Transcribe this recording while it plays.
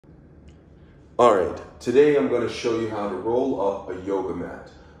All right, today I'm going to show you how to roll up a yoga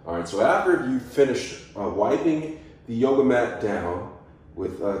mat. All right, so after you finish wiping the yoga mat down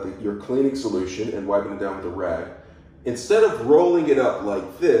with your cleaning solution and wiping it down with a rag, instead of rolling it up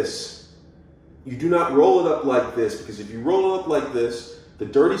like this, you do not roll it up like this, because if you roll it up like this, the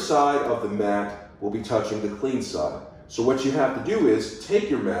dirty side of the mat will be touching the clean side. So what you have to do is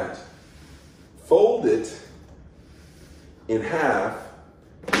take your mat, fold it in half.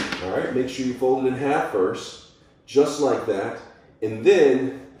 All right, make sure you fold it in half first, just like that, and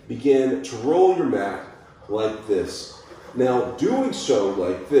then begin to roll your mat like this. Now, doing so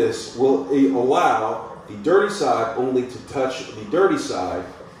like this will allow the dirty side only to touch the dirty side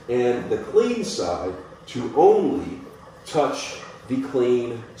and the clean side to only touch the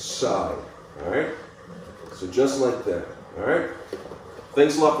clean side. All right, so just like that. All right,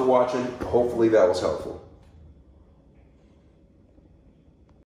 thanks a lot for watching. Hopefully that was helpful.